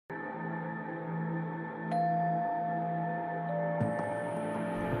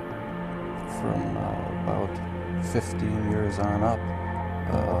From about 15 years on up,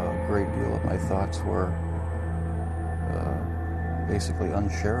 a great deal of my thoughts were basically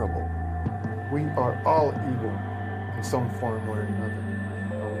unshareable. We are all evil in some form or another.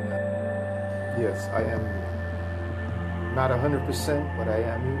 Yes, I am not 100%, but I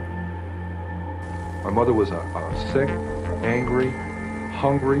am evil. My mother was a sick, angry,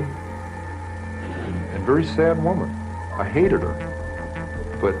 hungry, and very sad woman. I hated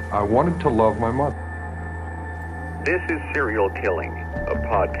her, but I wanted to love my mother. This is Serial Killing, a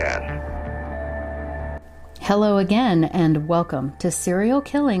podcast. Hello again, and welcome to Serial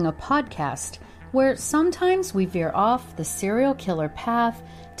Killing, a podcast, where sometimes we veer off the serial killer path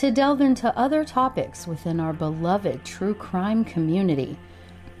to delve into other topics within our beloved true crime community.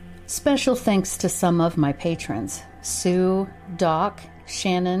 Special thanks to some of my patrons: Sue, Doc,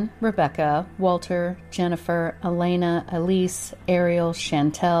 Shannon, Rebecca, Walter, Jennifer, Elena, Elise, Ariel,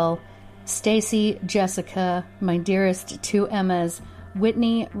 Chantel, Stacy, Jessica, my dearest two Emmas,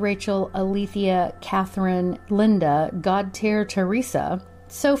 Whitney, Rachel, Alethea, Catherine, Linda, Godtier, Teresa,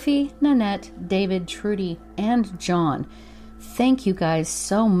 Sophie, Nanette, David, Trudy, and John. Thank you guys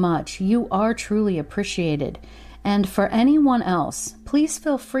so much. You are truly appreciated. And for anyone else, please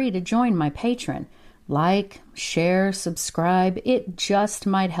feel free to join my Patreon. Like, share, subscribe. It just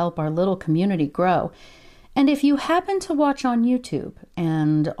might help our little community grow. And if you happen to watch on YouTube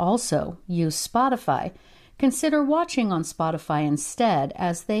and also use Spotify, consider watching on Spotify instead,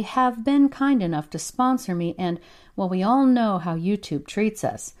 as they have been kind enough to sponsor me, and, well, we all know how YouTube treats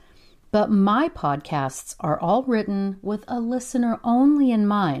us. But my podcasts are all written with a listener only in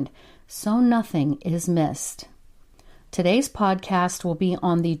mind, so nothing is missed. Today's podcast will be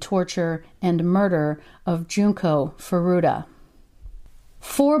on the torture and murder of Junko Furuta.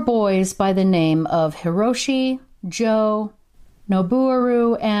 4 boys by the name of Hiroshi, Joe,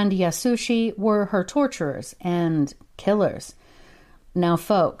 Nobuharu, and Yasushi were her torturers and killers. Now,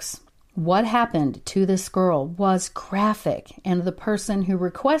 folks, what happened to this girl was graphic, and the person who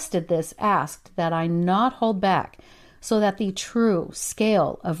requested this asked that I not hold back so that the true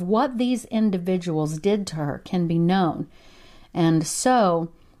scale of what these individuals did to her can be known. And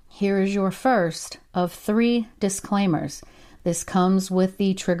so, here is your first of 3 disclaimers. This comes with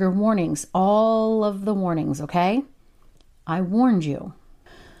the trigger warnings, all of the warnings, okay? I warned you.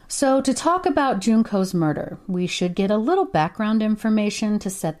 So to talk about Junko's murder, we should get a little background information to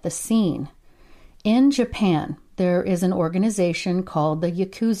set the scene. In Japan, there is an organization called the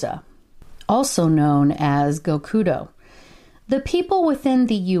Yakuza, also known as Gokudo. The people within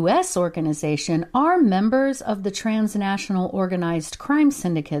the U.S. organization are members of the transnational organized crime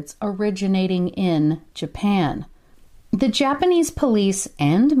syndicates originating in Japan. The Japanese police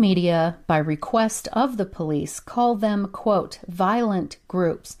and media, by request of the police, call them, quote, violent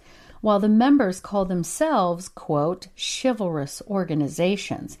groups, while the members call themselves, quote, chivalrous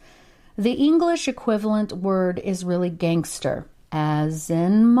organizations. The English equivalent word is really gangster, as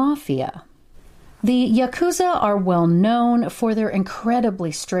in mafia. The Yakuza are well known for their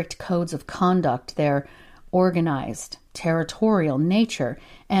incredibly strict codes of conduct, their organized, territorial nature,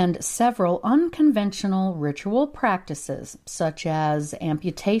 and several unconventional ritual practices, such as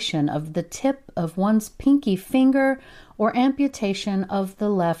amputation of the tip of one's pinky finger or amputation of the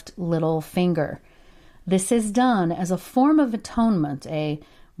left little finger. This is done as a form of atonement, a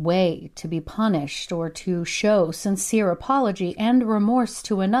way to be punished or to show sincere apology and remorse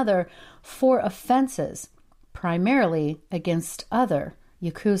to another for offenses, primarily against other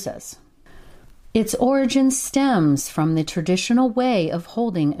Yakuzas. Its origin stems from the traditional way of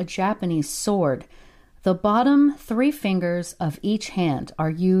holding a Japanese sword. The bottom 3 fingers of each hand are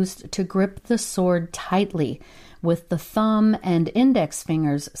used to grip the sword tightly, with the thumb and index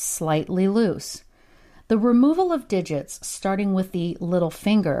fingers slightly loose. The removal of digits, starting with the little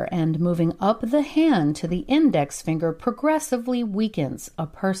finger and moving up the hand to the index finger, progressively weakens a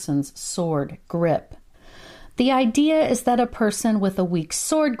person's sword grip. The idea is that a person with a weak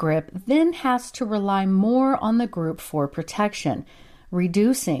sword grip then has to rely more on the group for protection,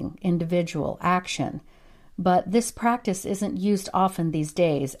 reducing individual action. But this practice isn't used often these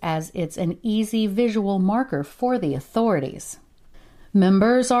days, as it's an easy visual marker for the authorities.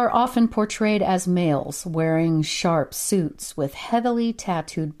 Members are often portrayed as males, wearing sharp suits with heavily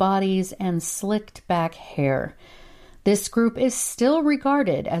tattooed bodies and slicked back hair. This group is still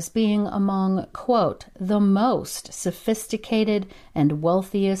regarded as being among, quote, the most sophisticated and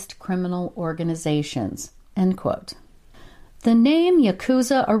wealthiest criminal organizations, end quote. The name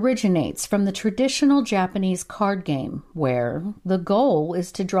Yakuza originates from the traditional Japanese card game, where the goal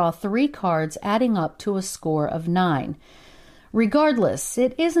is to draw 3 cards adding up to a score of 9. Regardless,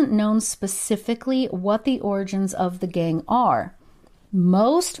 it isn't known specifically what the origins of the gang are.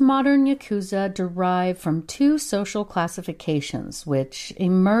 Most modern Yakuza derive from two social classifications, which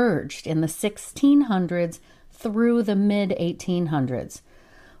emerged in the 1600s through the mid-1800s.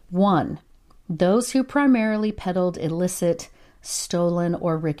 1. Those who primarily peddled illicit, stolen,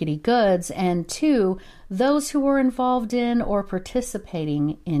 or rickety goods, and 2. Those who were involved in or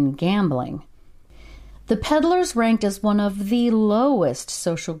participating in gambling. The peddlers ranked as one of the lowest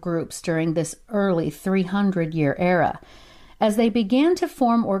social groups during this early 300-year era. As they began to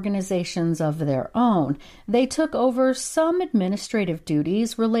form organizations of their own, they took over some administrative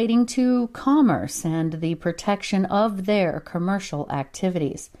duties relating to commerce and the protection of their commercial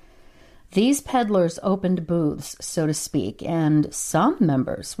activities. These peddlers opened booths, so to speak, and some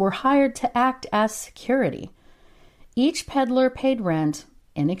members were hired to act as security. Each peddler paid rent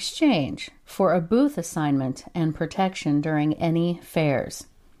in exchange for a booth assignment and protection during any fairs.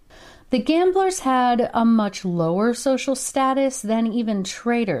 The gamblers had a much lower social status than even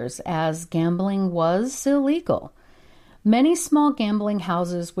traders, as gambling was illegal. Many small gambling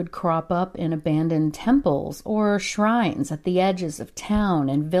houses would crop up in abandoned temples or shrines at the edges of town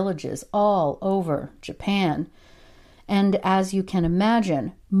and villages all over Japan. And as you can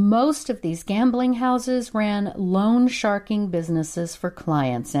imagine, most of these gambling houses ran loan sharking businesses for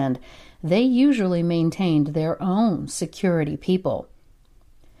clients, and they usually maintained their own security people.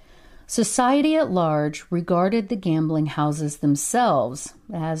 Society at large regarded the gambling houses themselves,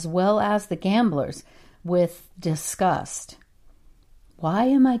 as well as the gamblers, with disgust. Why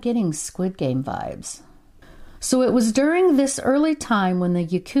am I getting Squid Game vibes? So it was during this early time when the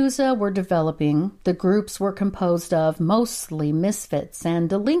Yakuza were developing. The groups were composed of mostly misfits and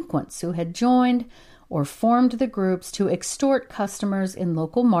delinquents who had joined or formed the groups to extort customers in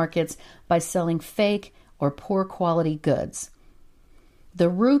local markets by selling fake or poor quality goods. The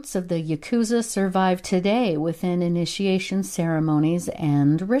roots of the Yakuza survive today within initiation ceremonies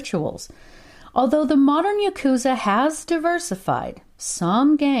and rituals. Although the modern Yakuza has diversified,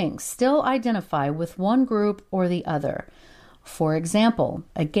 some gangs still identify with one group or the other. For example,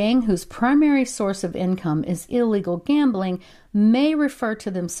 a gang whose primary source of income is illegal gambling may refer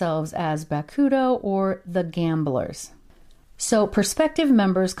to themselves as Bakudo or the Gamblers. So prospective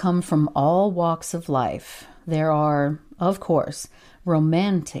members come from all walks of life. There are, of course,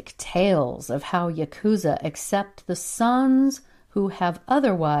 romantic tales of how Yakuza accept the sons who have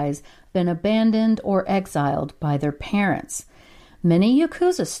otherwise been abandoned or exiled by their parents. Many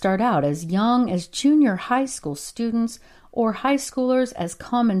Yakuza start out as young as junior high school students or high schoolers as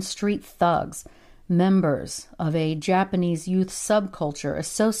common street thugs, members of a Japanese youth subculture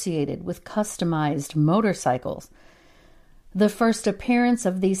associated with customized motorcycles. The first appearance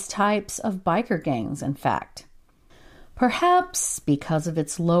of these types of biker gangs, in fact. Perhaps because of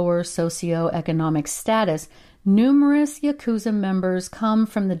its lower socioeconomic status, numerous Yakuza members come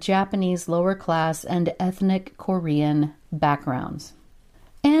from the Japanese lower class and ethnic Korean backgrounds.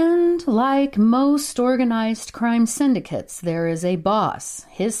 And like most organized crime syndicates, there is a boss,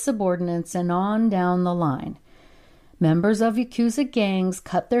 his subordinates, and on down the line. Members of Yakuza gangs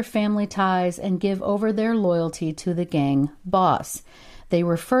cut their family ties and give over their loyalty to the gang boss. They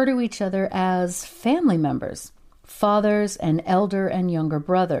refer to each other as family members, fathers and elder and younger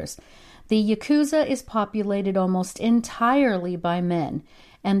brothers. The Yakuza is populated almost entirely by men,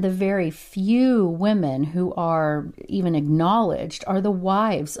 and the very few women who are even acknowledged are the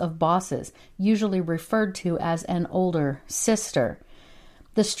wives of bosses, usually referred to as an older sister.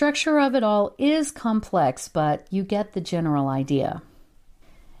 The structure of it all is complex, but you get the general idea.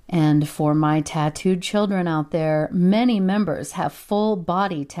 And for my tattooed children out there, many members have full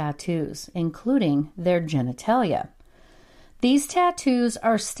body tattoos, including their genitalia. These tattoos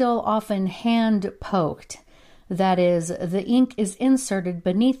are still often hand-poked. That is, the ink is inserted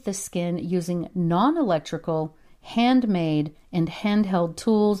beneath the skin using non-electrical, handmade, and handheld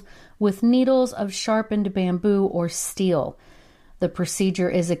tools with needles of sharpened bamboo or steel. The procedure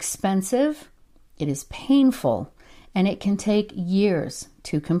is expensive, it is painful, and it can take years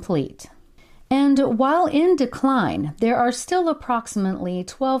to complete. And while in decline, there are still approximately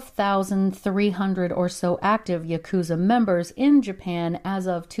 12,300 or so active Yakuza members in Japan as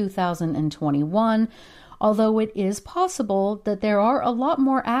of 2021, although it is possible that there are a lot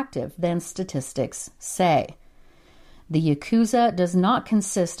more active than statistics say. The Yakuza does not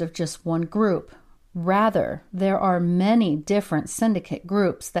consist of just one group. Rather, there are many different syndicate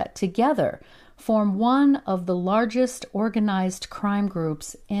groups that together form one of the largest organized crime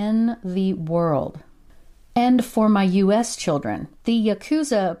groups in the world. And for my U.S. children, the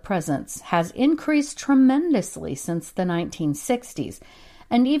Yakuza presence has increased tremendously since the 1960s.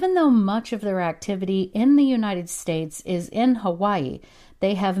 And even though much of their activity in the United States is in Hawaii,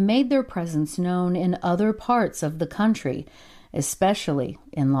 they have made their presence known in other parts of the country, especially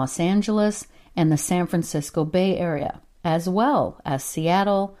in Los Angeles and the San Francisco Bay Area, as well as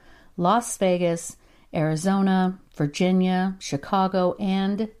Seattle, Las Vegas, Arizona, Virginia, Chicago,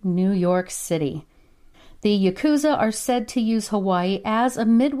 and New York City. The Yakuza are said to use Hawaii as a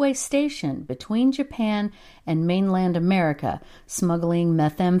midway station between Japan and mainland America, smuggling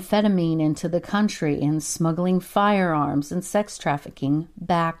methamphetamine into the country and smuggling firearms and sex trafficking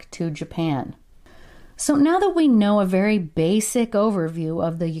back to Japan. So now that we know a very basic overview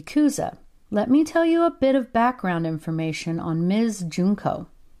of the Yakuza, let me tell you a bit of background information on Ms. Junko.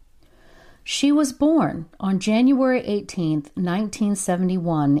 She was born on January 18,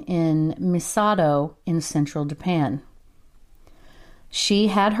 1971 in Misato in central Japan. She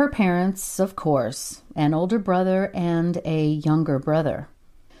had her parents, of course, an older brother and a younger brother.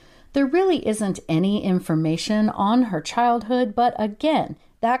 There really isn't any information on her childhood, but again,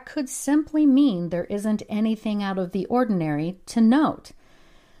 that could simply mean there isn't anything out of the ordinary to note.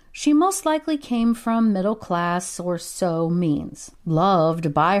 She most likely came from middle class or so means,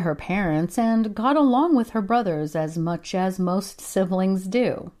 loved by her parents, and got along with her brothers as much as most siblings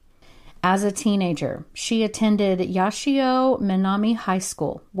do. As a teenager, she attended Yashio Minami High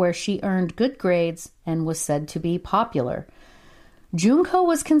School, where she earned good grades and was said to be popular. Junko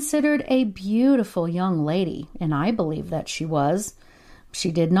was considered a beautiful young lady, and I believe that she was.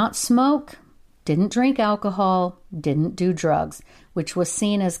 She did not smoke, didn't drink alcohol, didn't do drugs, which was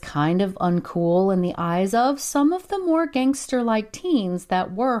seen as kind of uncool in the eyes of some of the more gangster-like teens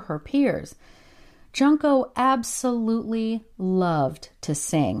that were her peers. Junko absolutely loved to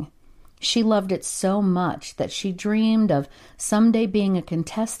sing. She loved it so much that she dreamed of someday being a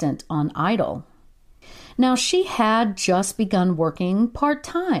contestant on Idol. Now, she had just begun working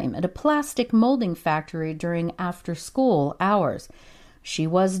part-time at a plastic molding factory during after-school hours. She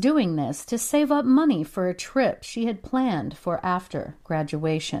was doing this to save up money for a trip she had planned for after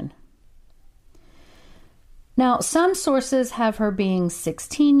graduation. Now, some sources have her being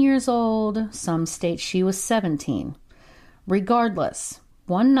 16 years old, some state she was 17. Regardless,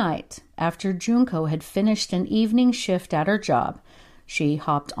 one night after Junko had finished an evening shift at her job, she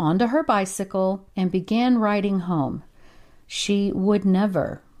hopped onto her bicycle and began riding home. She would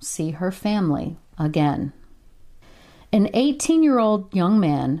never see her family again. An 18-year-old young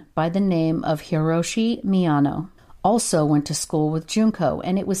man by the name of Hiroshi Miyano also went to school with Junko,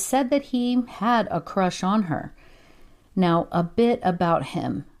 and it was said that he had a crush on her. Now, a bit about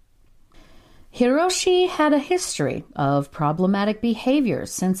him. Hiroshi had a history of problematic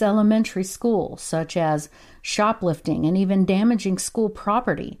behaviors since elementary school, such as shoplifting and even damaging school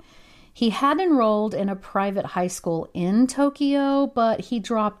property. He had enrolled in a private high school in Tokyo, but he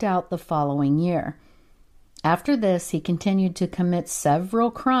dropped out the following year. After this, he continued to commit several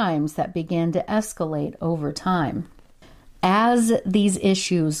crimes that began to escalate over time. As these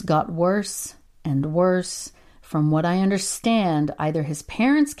issues got worse and worse, from what I understand, either his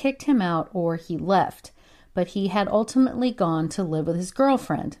parents kicked him out or he left, but he had ultimately gone to live with his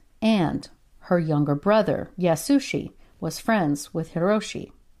girlfriend, and her younger brother, Yasushi, was friends with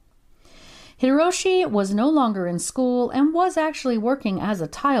Hiroshi. Hiroshi was no longer in school and was actually working as a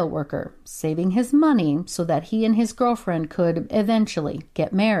tile worker, saving his money so that he and his girlfriend could eventually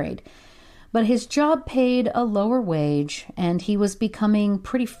get married. But his job paid a lower wage, and he was becoming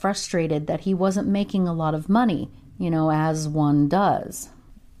pretty frustrated that he wasn't making a lot of money, as one does.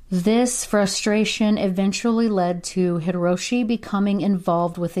 This frustration eventually led to Hiroshi becoming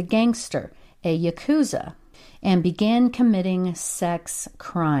involved with a gangster, a Yakuza, and began committing sex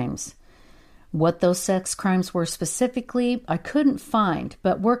crimes. What those sex crimes were specifically, I couldn't find,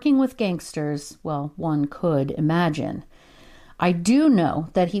 but working with gangsters, well, one could imagine. I do know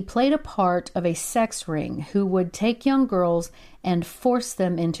that he played a part of a sex ring who would take young girls and force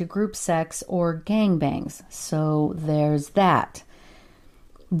them into group sex or gangbangs, so there's that.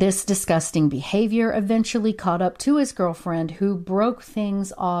 This disgusting behavior eventually caught up to his girlfriend, who broke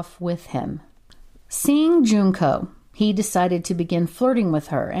things off with him. Seeing Junko, he decided to begin flirting with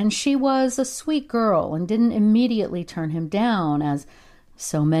her, and she was a sweet girl and didn't immediately turn him down, as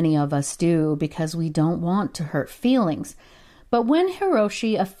so many of us do, because we don't want to hurt feelings. But when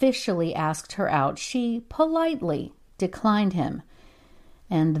Hiroshi officially asked her out, she politely declined him.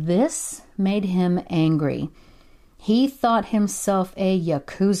 And this made him angry. He thought himself a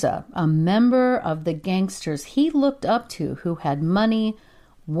Yakuza, a member of the gangsters he looked up to who had money,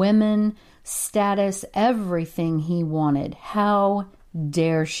 women, status, everything he wanted. How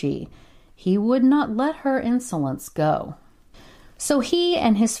dare she? He would not let her insolence go. So he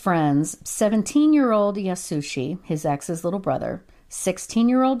and his friends, 17-year-old Yasushi, his ex's little brother,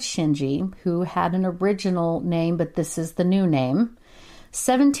 16-year-old Shinji, who had an original name, but this is the new name,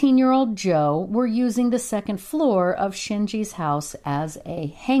 17-year-old Joe, were using the second floor of Shinji's house as a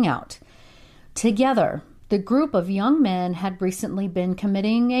hangout. Together, the group of young men had recently been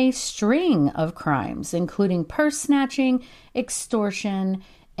committing a string of crimes, including purse snatching, extortion,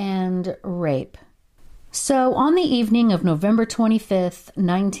 and rape. So on the evening of November 25th,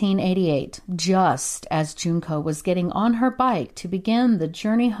 1988, just as Junko was getting on her bike to begin the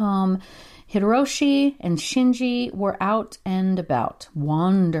journey home, Hiroshi and Shinji were out and about,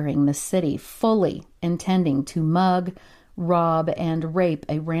 wandering the city, fully intending to mug, rob, and rape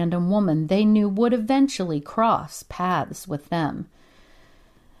a random woman they knew would eventually cross paths with them.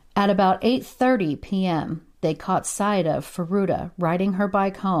 At about 8:30 p.m., they caught sight of Furuta riding her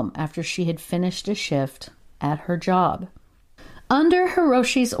bike home after she had finished a shift at her job. Under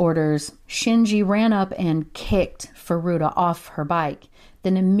Hiroshi's orders, Shinji ran up and kicked Furuta off her bike,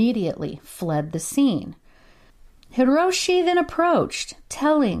 then immediately fled the scene. Hiroshi then approached,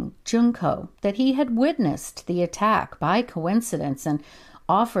 telling Junko that he had witnessed the attack by coincidence and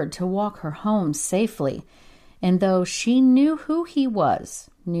offered to walk her home safely. And though she knew who he was,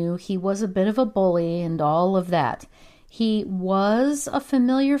 knew he was a bit of a bully and all of that, he was a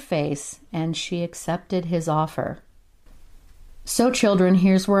familiar face, and she accepted his offer. So children,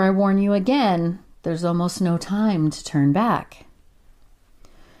 here's where I warn you again, there's almost no time to turn back.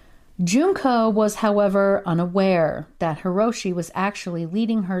 Junko was, however, unaware that Hiroshi was actually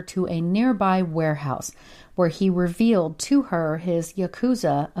leading her to a nearby warehouse where he revealed to her his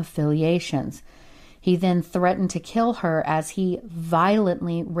Yakuza affiliations. He then threatened to kill her as he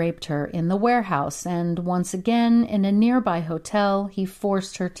violently raped her in the warehouse, and once again in a nearby hotel he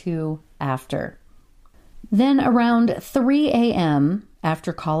forced her to after. Then around 3 a.m.,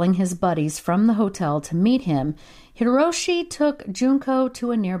 after calling his buddies from the hotel to meet him, Hiroshi took Junko to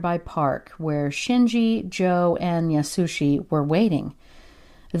a nearby park where Shinji, Joe, and Yasushi were waiting.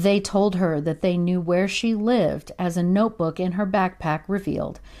 They told her that they knew where she lived, as a notebook in her backpack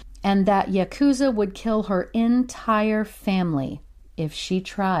revealed, and that Yakuza would kill her entire family if she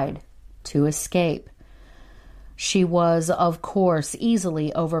tried to escape. She was, of course,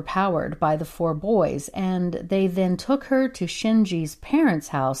 easily overpowered by the four boys, and they then took her to Shinji's parents'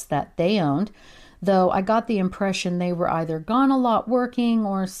 house that they owned, though I got the impression they were either gone a lot working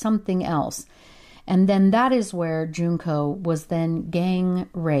or something else. And then that is where Junko was then gang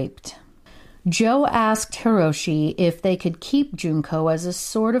raped. Joe asked Hiroshi if they could keep Junko as a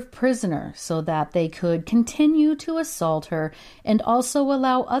sort of prisoner so that they could continue to assault her and also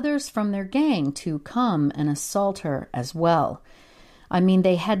allow others from their gang to come and assault her as well. I mean,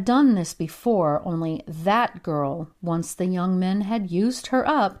 they had done this before, only that girl, once the young men had used her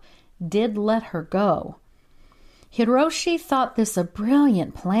up, did let her go. Hiroshi thought this a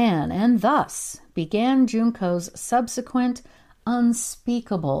brilliant plan and thus began Junko's subsequent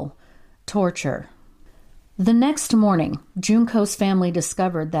unspeakable torture. The next morning, Junko's family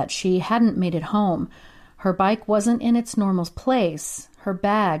discovered that she hadn't made it home. Her bike wasn't in its normal place, her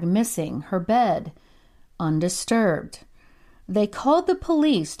bag missing, her bed undisturbed. They called the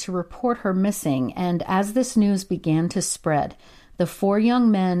police to report her missing, and as this news began to spread, the four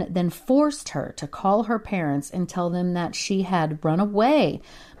young men then forced her to call her parents and tell them that she had run away,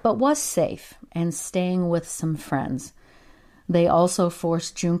 but was safe and staying with some friends. They also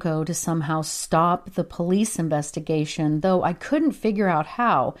forced Junko to somehow stop the police investigation, though I couldn't figure out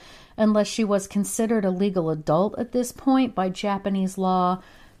how, unless she was considered a legal adult at this point by Japanese law,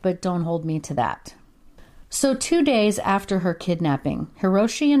 but don't hold me to that. So 2 days after her kidnapping,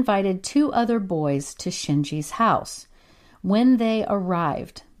 Hiroshi invited 2 other boys to Shinji's house. When they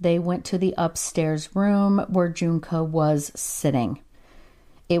arrived, they went to the upstairs room where Junko was sitting.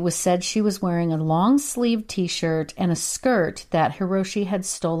 It was said she was wearing a long-sleeved t-shirt and a skirt that Hiroshi had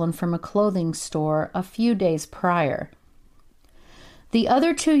stolen from a clothing store a few days prior. The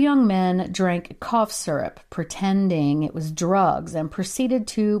other 2 young men drank cough syrup, pretending it was drugs, and proceeded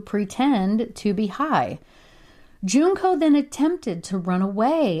to pretend to be high. Junko then attempted to run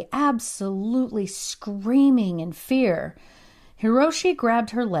away, absolutely screaming in fear. Hiroshi grabbed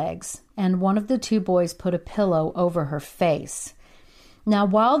her legs, and one of the 2 boys put a pillow over her face. Now,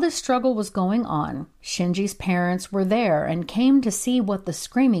 while this struggle was going on, Shinji's parents were there and came to see what the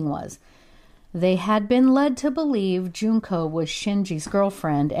screaming was. They had been led to believe Junko was Shinji's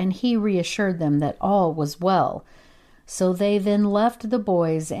girlfriend, and he reassured them that all was well. So they then left the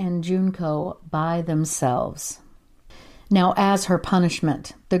boys and Junko by themselves. Now, as her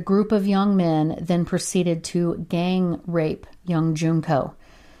punishment, the group of young men then proceeded to gang rape young Junko.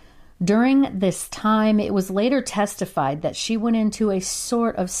 During this time, it was later testified that she went into a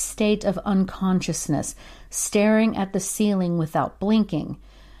sort of state of unconsciousness, staring at the ceiling without blinking.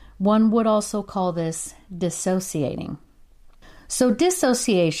 One would also call this dissociating. So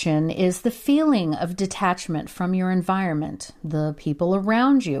dissociation is the feeling of detachment from your environment, the people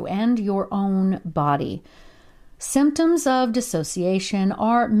around you, and your own body. Symptoms of dissociation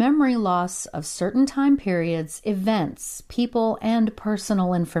are memory loss of certain time periods, events, people, and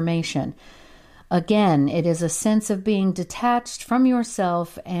personal information. Again, it is a sense of being detached from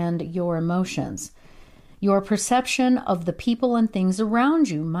yourself and your emotions. Your perception of the people and things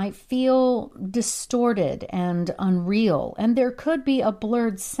around you might feel distorted and unreal, and there could be a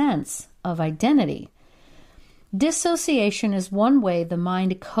blurred sense of identity. Dissociation is one way the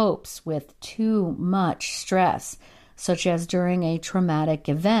mind copes with too much stress, such as during a traumatic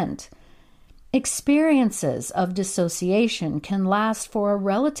event. Experiences of dissociation can last for a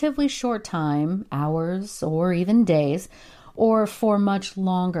relatively short time, hours or even days, or for much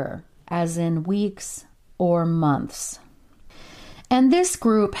longer, as in weeks or months. And this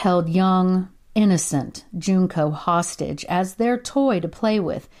group held young, innocent Junko hostage as their toy to play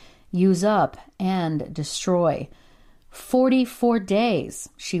with, use up, and destroy. 44 days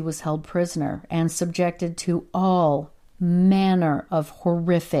she was held prisoner and subjected to all manner of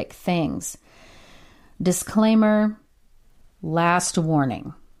horrific things. Disclaimer, last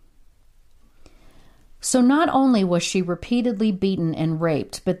warning. So not only was she repeatedly beaten and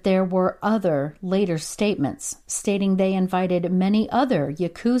raped, but there were other later statements stating they invited many other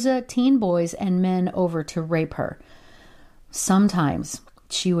Yakuza teen boys and men over to rape her. Sometimes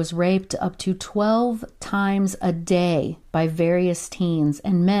she was raped up to 12 times a day by various teens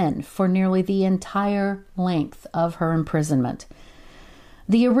and men for nearly the entire length of her imprisonment.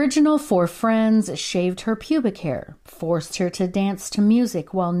 The original 4 friends shaved her pubic hair, forced her to dance to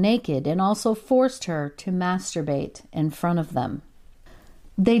music while naked, and also forced her to masturbate in front of them.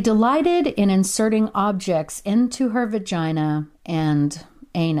 They delighted in inserting objects into her vagina and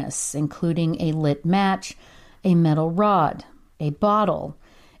anus, including a lit match, a metal rod, a bottle,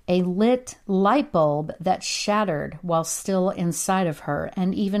 a lit light bulb that shattered while still inside of her,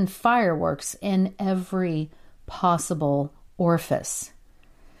 and even fireworks in every possible orifice.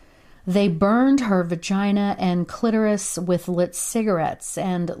 They burned her vagina and clitoris with lit cigarettes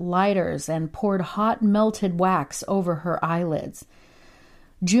and lighters and poured hot melted wax over her eyelids.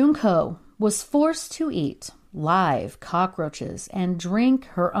 Junko was forced to eat live cockroaches and drink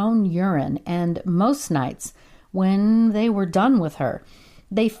her own urine, and most nights, when they were done with her,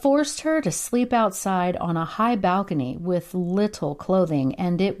 they forced her to sleep outside on a high balcony with little clothing,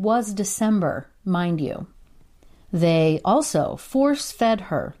 and it was December, mind you. They also force-fed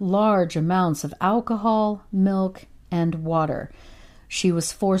her large amounts of alcohol, milk, and water. She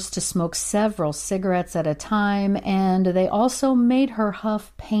was forced to smoke several cigarettes at a time, and they also made her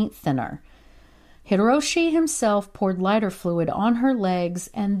huff paint thinner. Hiroshi himself poured lighter fluid on her legs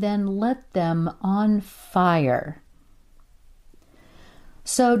and then lit them on fire.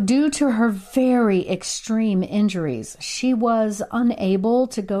 So due to her very extreme injuries, she was unable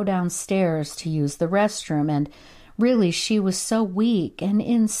to go downstairs to use the restroom, and really, she was so weak and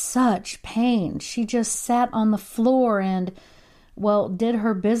in such pain. She just sat on the floor and, well, did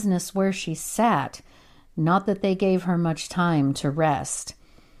her business where she sat. Not that they gave her much time to rest.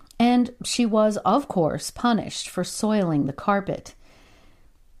 And she was, of course, punished for soiling the carpet.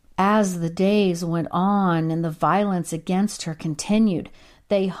 As the days went on and the violence against her continued,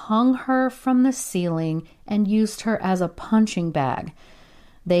 they hung her from the ceiling and used her as a punching bag.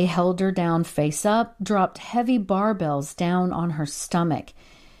 They held her down face up, dropped heavy barbells down on her stomach.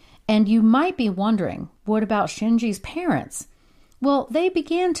 And you might be wondering, what about Shinji's parents? Well, they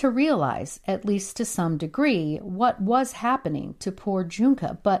began to realize, at least to some degree, what was happening to poor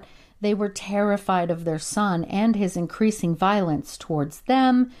Junko, but they were terrified of their son and his increasing violence towards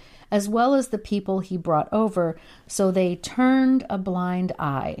them, as well as the people he brought over, so they turned a blind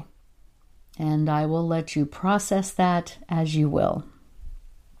eye. And I will let you process that as you will.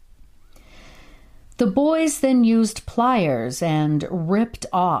 The boys then used pliers and ripped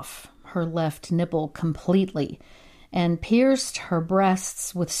off her left nipple completely and pierced her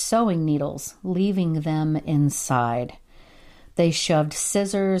breasts with sewing needles, leaving them inside. They shoved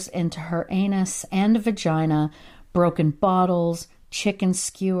scissors into her anus and vagina, broken bottles, chicken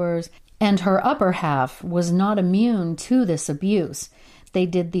skewers, and her upper half was not immune to this abuse. They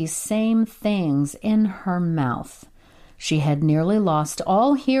did these same things in her mouth. She had nearly lost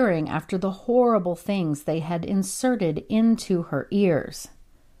all hearing after the horrible things they had inserted into her ears.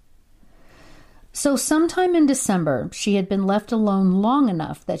 So sometime in December, she had been left alone long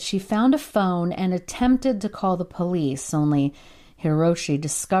enough that she found a phone and attempted to call the police, only Hiroshi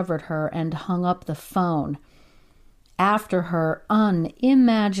discovered her and hung up the phone. After her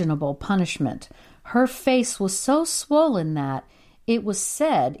unimaginable punishment, her face was so swollen that it was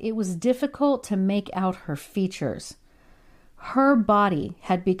said it was difficult to make out her features. Her body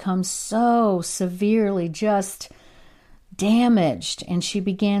had become so severely just damaged, and she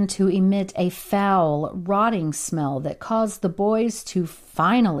began to emit a foul, rotting smell that caused the boys to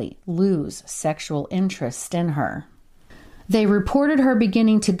finally lose sexual interest in her. They reported her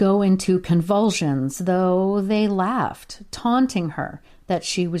beginning to go into convulsions, though they laughed, taunting her that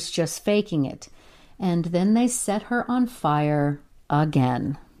she was just faking it, and then they set her on fire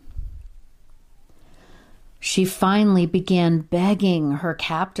again. She finally began begging her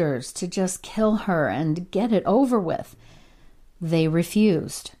captors to just kill her and get it over with. They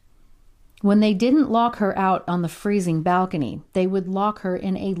refused. When they didn't lock her out on the freezing balcony, they would lock her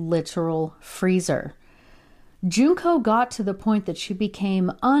in a literal freezer. Junko got to the point that she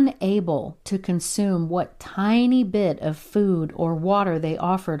became unable to consume what tiny bit of food or water they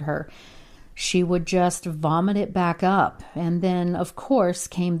offered her. She would just vomit it back up, and then, of course,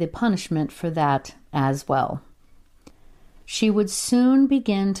 came the punishment for that as well. She would soon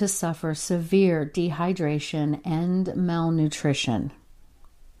begin to suffer severe dehydration and malnutrition.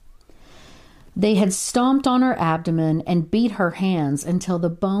 They had stomped on her abdomen and beat her hands until the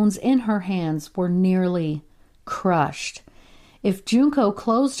bones in her hands were nearly crushed. If Junko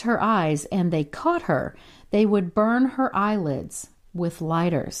closed her eyes and they caught her, they would burn her eyelids with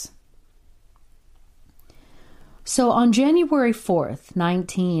lighters. So on January 4th,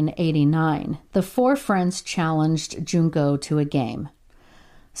 1989, the four friends challenged Junko to a game.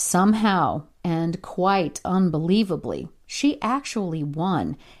 Somehow, and quite unbelievably, she actually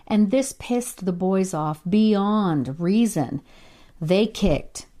won, and this pissed the boys off beyond reason. They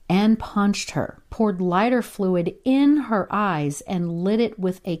kicked and punched her, poured lighter fluid in her eyes and lit it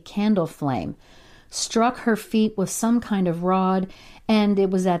with a candle flame, struck her feet with some kind of rod, and it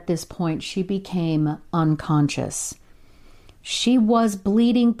was at this point she became unconscious. She was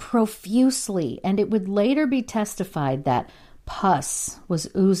bleeding profusely, and it would later be testified that pus was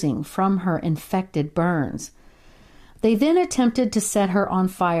oozing from her infected burns. They then attempted to set her on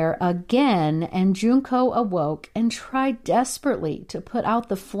fire again, and Junko awoke and tried desperately to put out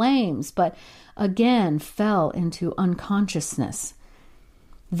the flames, but again fell into unconsciousness.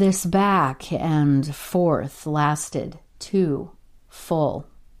 This back and forth lasted 2 full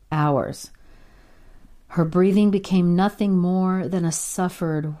hours. Her breathing became nothing more than a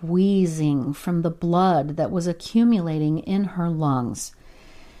suffered wheezing from the blood that was accumulating in her lungs.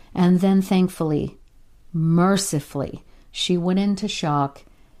 And then, thankfully, mercifully, she went into shock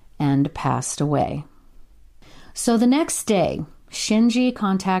and passed away. So the next day, Shinji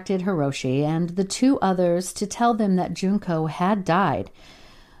contacted Hiroshi and the 2 others to tell them that Junko had died.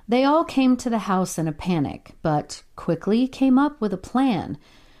 They all came to the house in a panic, but quickly came up with a plan.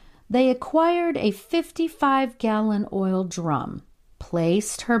 They acquired a 55-gallon oil drum,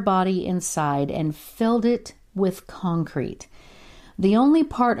 placed her body inside, and filled it with concrete. The only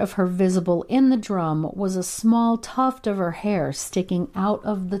part of her visible in the drum was a small tuft of her hair sticking out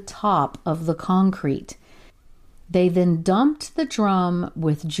of the top of the concrete. They then dumped the drum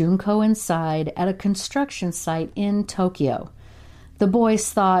with Junko inside at a construction site in Tokyo. The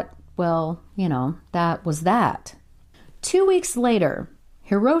boys thought, well, that was that. 2 weeks later,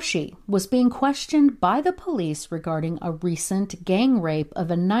 Hiroshi was being questioned by the police regarding a recent gang rape of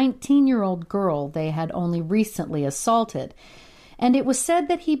a 19-year-old girl they had only recently assaulted. And it was said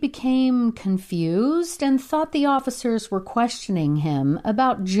that he became confused and thought the officers were questioning him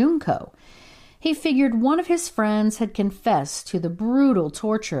about Junko. He figured one of his friends had confessed to the brutal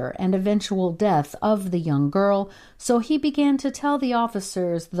torture and eventual death of the young girl, so he began to tell the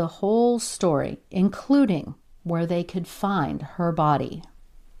officers the whole story, including where they could find her body.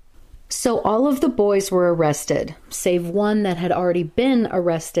 So all of the boys were arrested, save one that had already been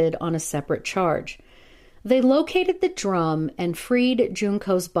arrested on a separate charge. They located the drum and freed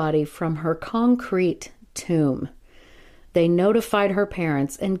Junko's body from her concrete tomb. They notified her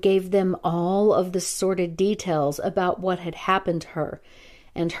parents and gave them all of the sordid details about what had happened to her,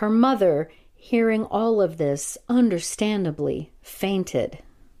 and her mother, hearing all of this, understandably fainted.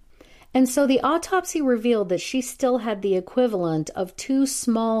 And so the autopsy revealed that she still had the equivalent of 2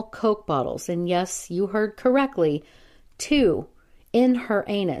 small Coke bottles, and yes, you heard correctly, 2, in her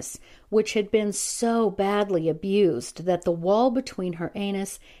anus, which had been so badly abused that the wall between her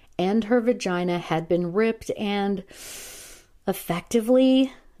anus and her vagina had been ripped, and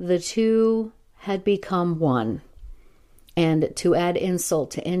effectively the two had become one. And to add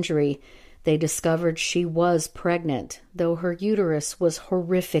insult to injury, they discovered she was pregnant, though her uterus was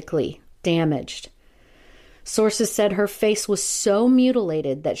horrifically damaged. Sources said her face was so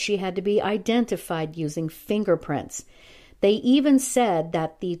mutilated that she had to be identified using fingerprints. They even said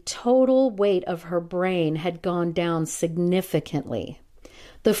that the total weight of her brain had gone down significantly.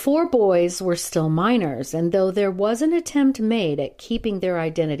 The 4 boys were still minors, and though there was an attempt made at keeping their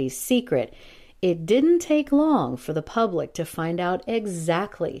identities secret, it didn't take long for the public to find out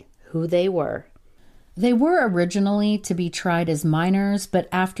exactly who they were. They were originally to be tried as minors, but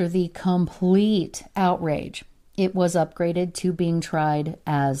after the complete outrage, it was upgraded to being tried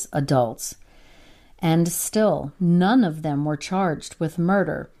as adults. And still, none of them were charged with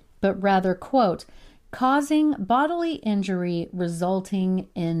murder, but rather, quote, causing bodily injury resulting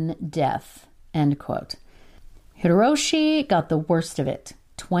in death, end quote. Hiroshi got the worst of it,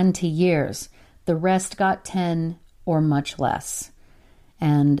 20 years. The rest got 10 or much less.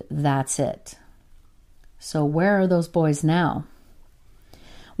 And that's it. So where are those boys now?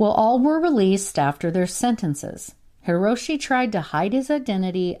 Well, all were released after their sentences. Hiroshi tried to hide his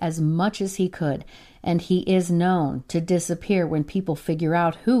identity as much as he could, and he is known to disappear when people figure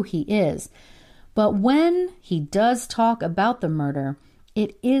out who he is. But when he does talk about the murder,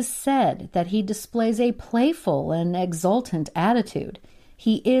 it is said that he displays a playful and exultant attitude.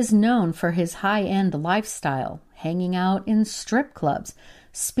 He is known for his high-end lifestyle, hanging out in strip clubs,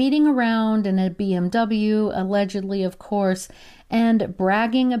 speeding around in a BMW, allegedly, of course, and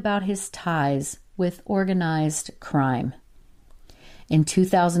bragging about his ties with organized crime. In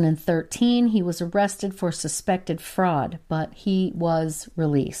 2013, he was arrested for suspected fraud, but he was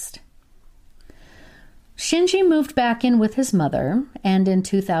released. Shinji moved back in with his mother, and in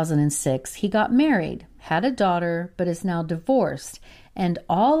 2006, he got married, had a daughter, but is now divorced, and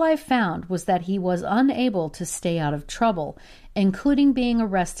all I found was that he was unable to stay out of trouble, including being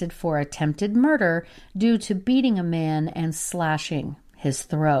arrested for attempted murder due to beating a man and slashing his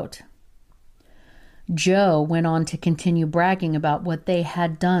throat. Joe went on to continue bragging about what they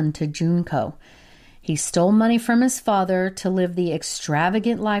had done to Junko. He stole money from his father to live the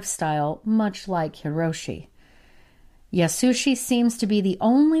extravagant lifestyle, much like Hiroshi. Yasushi seems to be the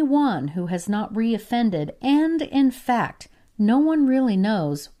only one who has not reoffended, and in fact, no one really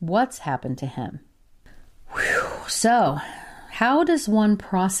knows what's happened to him. Whew. So, how does one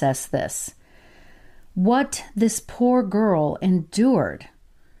process this? What this poor girl endured?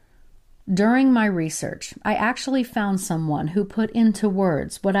 During my research, I actually found someone who put into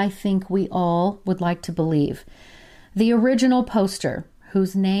words what I think we all would like to believe. The original poster,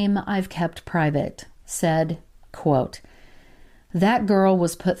 whose name I've kept private, said, quote, "That girl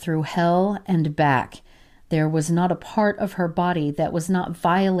was put through hell and back. There was not a part of her body that was not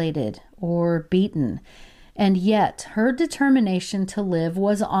violated or beaten. And yet her determination to live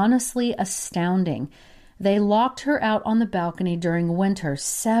was honestly astounding. They locked her out on the balcony during winter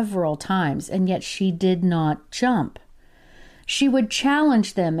several times, and yet she did not jump. She would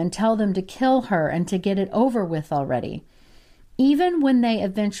challenge them and tell them to kill her and to get it over with already. Even when they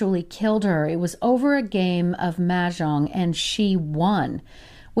eventually killed her, it was over a game of mahjong and she won,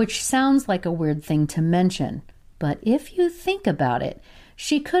 which sounds like a weird thing to mention. But if you think about it,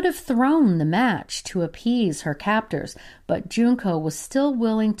 she could have thrown the match to appease her captors, but Junko was still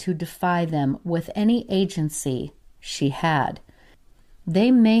willing to defy them with any agency she had. They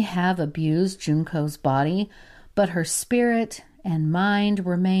may have abused Junko's body, but her spirit and mind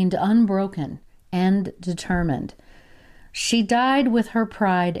remained unbroken and determined. She died with her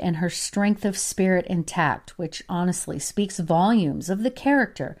pride and her strength of spirit intact, which honestly speaks volumes of the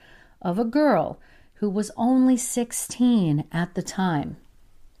character of a girl who was only 16 at the time."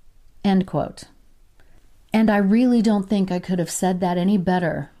 End quote. And I really don't think I could have said that any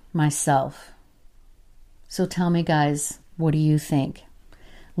better myself. So tell me, guys, what do you think?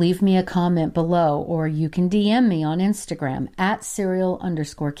 Leave me a comment below, or you can DM me on Instagram at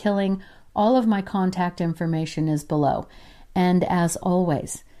serial_killing. All of my contact information is below. And as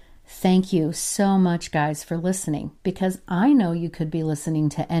always, thank you so much, guys, for listening, because I know you could be listening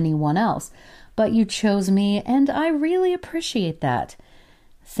to anyone else, but you chose me, and I really appreciate that.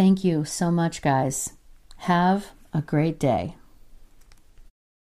 Thank you so much, guys. Have a great day.